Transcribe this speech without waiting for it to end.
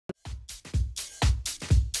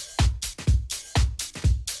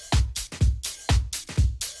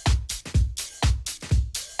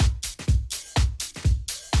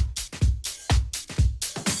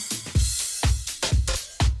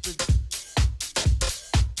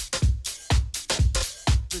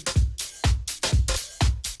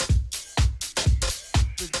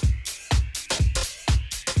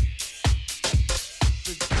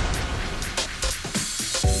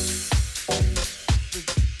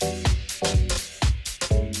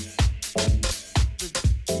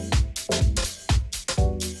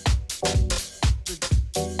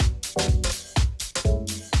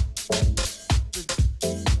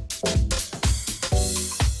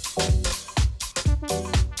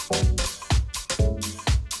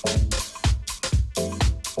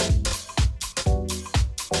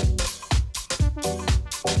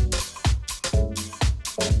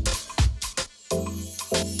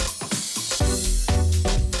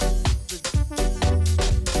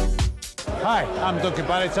Hi, I'm Duncan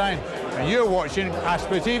Valentine, and you're watching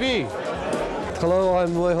Apsley TV. Hello,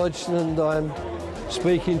 I'm Roy Hodgson, and I'm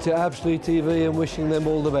speaking to Apsley TV and wishing them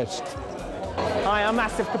all the best. Hi, I'm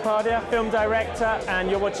Apsley Party, film director, and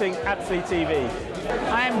you're watching Apsley TV.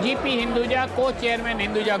 I am GP Hinduja, co-chairman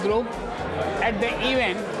Hinduja Group, at the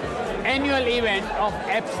annual event of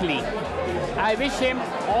Apsley. I wish him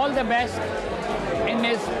all the best in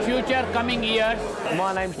his future coming years.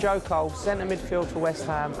 My name's Joe Cole, centre midfield for West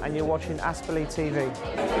Ham, and you're watching Apsley TV.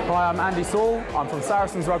 Hi, I'm Andy Saul, I'm from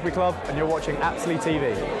Saracens Rugby Club, and you're watching Apsley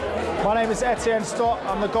TV. My name is Etienne Stott,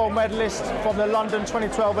 I'm the gold medalist from the London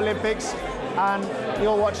 2012 Olympics, and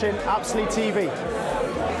you're watching Apsley TV.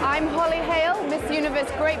 I'm Holly Hale, Miss Universe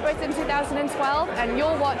Great Britain 2012, and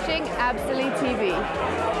you're watching Apsley TV.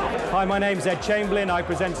 Hi, my name's Ed Chamberlain. I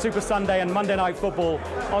present Super Sunday and Monday Night Football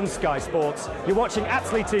on Sky Sports. You're watching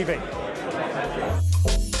Apsley TV.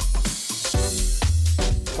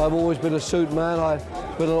 I've always been a suit man. I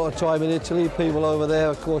spent a lot of time in Italy. People over there,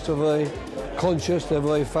 of course, are very conscious. They're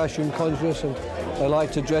very fashion conscious, and they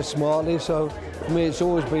like to dress smartly. So for me, it's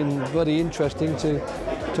always been very interesting to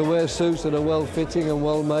wear suits that are well-fitting and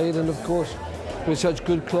well-made, and of course, with such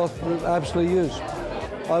good cloth that Apsley use.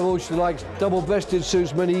 I've always liked double-breasted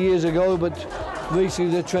suits many years ago, but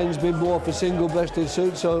recently the trend's been more for single-breasted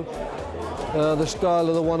suits, so the style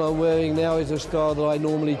of the one I'm wearing now is the style that I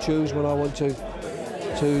normally choose when I want to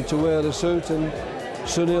wear the suit, and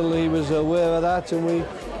Sunil, he was aware of that, and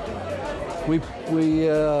we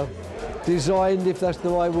designed, if that's the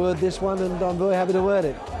right word, this one, and I'm very happy to wear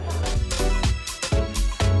it.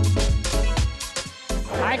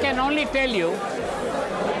 I can only tell you,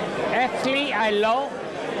 Apsley I love,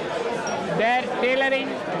 their tailoring,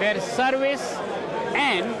 their service,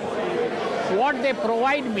 and what they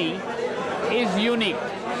provide me is unique.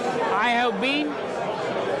 I have been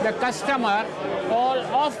the customer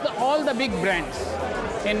of all the big brands.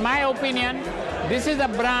 In my opinion, this is a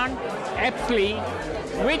brand, Apsley,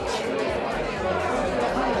 which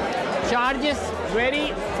charges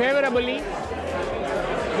very favorably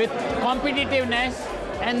with competitiveness,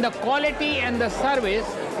 and the quality and the service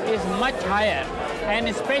is much higher. And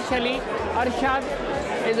especially Arshad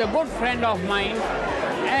is a good friend of mine,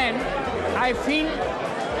 and I feel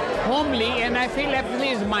homely, and I feel Apsley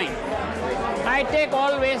is mine. I take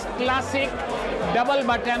always classic double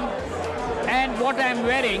button, and what I'm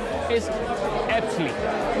wearing is Apsley.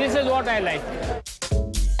 This is what I like.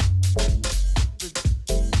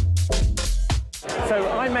 So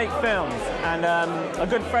I make films, and a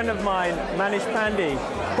good friend of mine, Manish Pandey,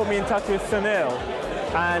 put me in touch with Sunil,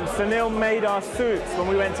 and Sunil made our suits when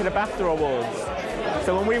we went to the BAFTA Awards.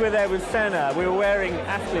 So when we were there with Senna, we were wearing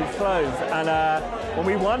Ashley's clothes, and when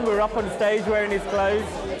we won, we were up on stage wearing his clothes.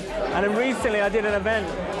 And then recently I did an event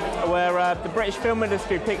where the British film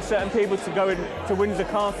industry picked certain people to go to Windsor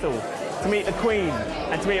Castle to meet the Queen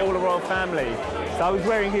and to meet all the royal family. So I was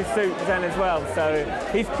wearing his suit then as well. So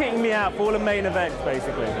he's kitting me out for all the main events,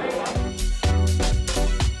 basically.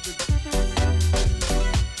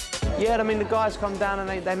 Yeah, I mean, the guys come down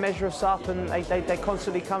and they measure us up, and they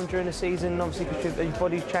constantly come during the season, obviously, because your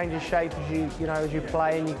body changes shape as you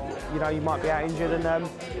play, and you might be out injured, and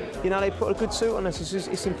they put a good suit on us.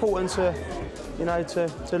 It's important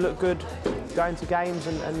to look good going to games,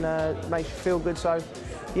 and makes you feel good. So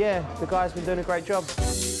yeah, the guys have been doing a great job.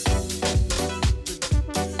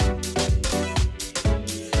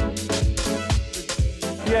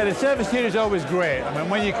 Yeah, the service here is always great. I mean,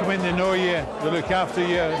 when you come in, they know you, they look after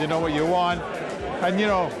you, they know what you want. And, you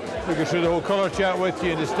know, we go through the whole colour chart with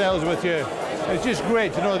you and the styles with you. It's just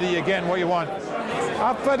great to know that you're getting what you want.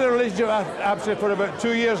 I've had a relationship with Apsley for about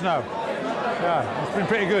 2 years now. Yeah, it's been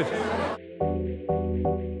pretty good.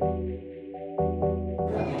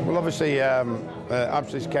 Well, obviously,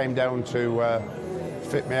 Apsley came down to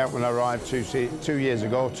fit me out when I arrived 2 years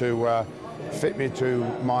ago, to fit me to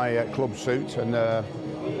my club suit, and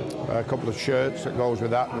a couple of shirts that goes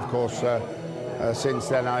with that. And of course, since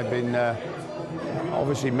then I've been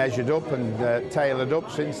obviously measured up and tailored up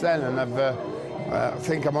since then, and I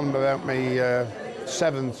think I'm on about my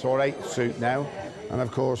 7th or 8th suit now. And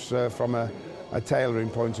of course, from a tailoring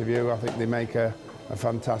point of view, I think they make a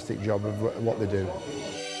fantastic job of what they do.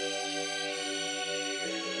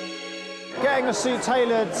 Getting a suit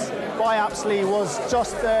tailored by Apsley was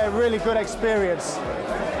just a really good experience,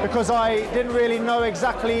 because I didn't really know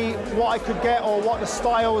exactly what I could get or what the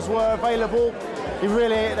styles were available.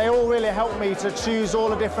 They all really helped me to choose all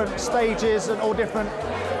the different stages and all different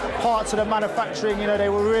parts of the manufacturing. You know, they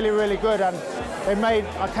were really, really good, and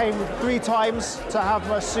I came 3 times to have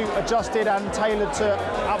my suit adjusted and tailored to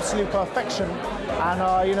absolute perfection.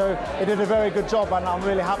 and you know, it did a very good job, and I'm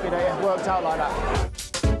really happy that it worked out like that.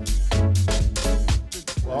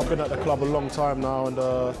 Well, I've been at the club a long time now, and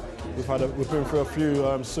we've been through a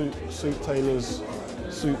few suit tailors,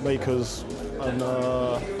 suit makers, and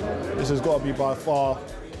this has got to be by far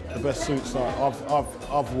the best suits that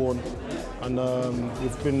I've worn. And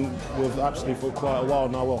we've been with Apsley for quite a while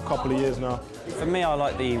now, well, a couple of years now. For me, I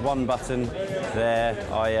like the one button there.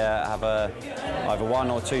 I have either one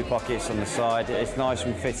or two pockets on the side. It's nice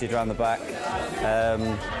and fitted around the back.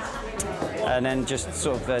 And then just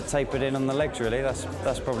sort of tapered in on the legs, really.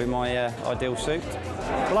 That's probably my ideal suit.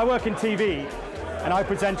 Well, I work in TV, and I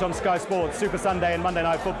present on Sky Sports, Super Sunday and Monday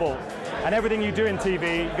Night Football. And everything you do in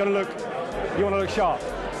TV, you want to look sharp.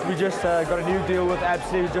 We just got a new deal with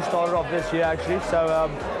Apsley. We just started off this year, actually. So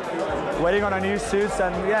waiting on our new suits,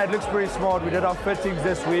 and yeah, it looks pretty smart. We did our fittings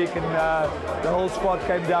this week, and the whole squad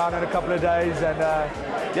came down in a couple of days, and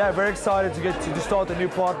yeah, very excited to start the new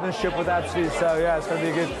partnership with Apsley. So yeah, it's going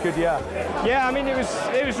to be a good year. Yeah, I mean, it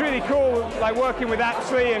was really cool, like working with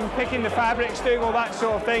Apsley and picking the fabrics, doing all that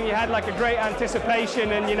sort of thing. You had like a great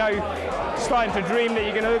anticipation, and you know, starting to dream that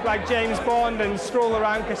you're going to look like James Bond and stroll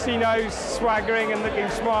around casinos, swaggering and looking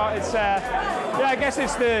smart. It's yeah, I guess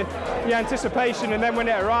it's the anticipation, and then when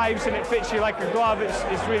it arrives and it fits you like a glove,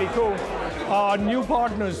 it's really cool. Our new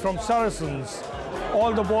partners from Saracens,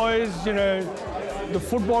 all the boys, you know, the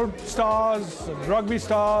football stars, rugby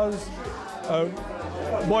stars,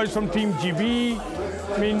 boys from Team GB.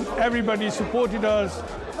 I mean, everybody supported us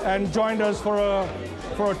and joined us for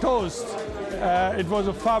a toast. It was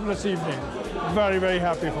a fabulous evening. Very, very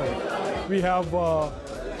happy for it. We have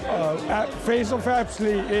face of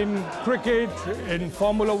Apsley in cricket, in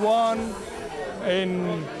Formula One,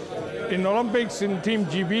 in Olympics, in Team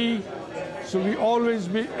GB. So we always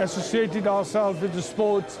associated ourselves with the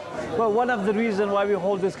sports. Well, one of the reasons why we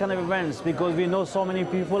hold this kind of events, because we know so many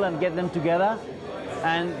people and get them together,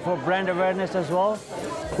 and for brand awareness as well.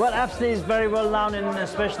 Well, Apsley is very well known,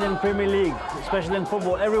 especially in Premier League, especially in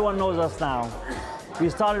football. Everyone knows us now. We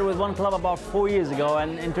started with one club about 4 years ago,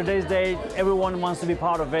 and in today's day, everyone wants to be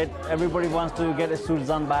part of it. Everybody wants to get a suit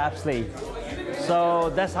done by Apsley. So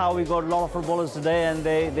that's how we got a lot of footballers today, and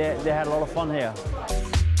they had a lot of fun here.